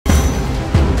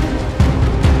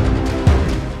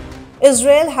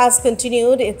Israel has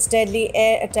continued its deadly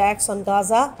air attacks on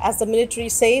Gaza as the military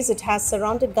says it has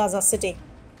surrounded Gaza City.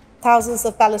 Thousands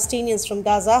of Palestinians from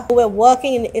Gaza who were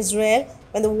working in Israel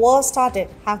when the war started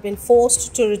have been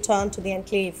forced to return to the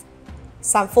enclave.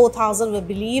 Some 4,000 were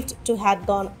believed to have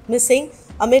gone missing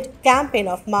amid a campaign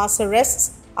of mass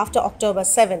arrests after October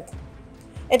 7th.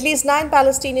 At least 9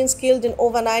 Palestinians killed in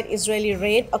overnight Israeli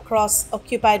raid across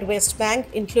occupied West Bank,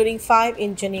 including 5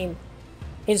 in Jenin.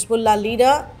 Hezbollah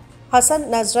leader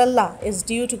Hassan Nasrallah is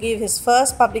due to give his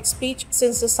first public speech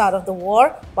since the start of the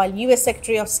war, while U.S.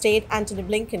 Secretary of State Antony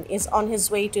Blinken is on his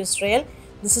way to Israel.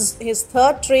 This is his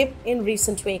third trip in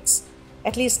recent weeks.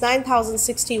 At least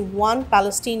 9,061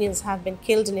 Palestinians have been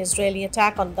killed in Israeli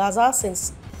attack on Gaza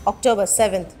since October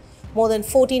 7th. More than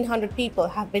 1,400 people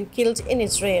have been killed in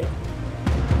Israel.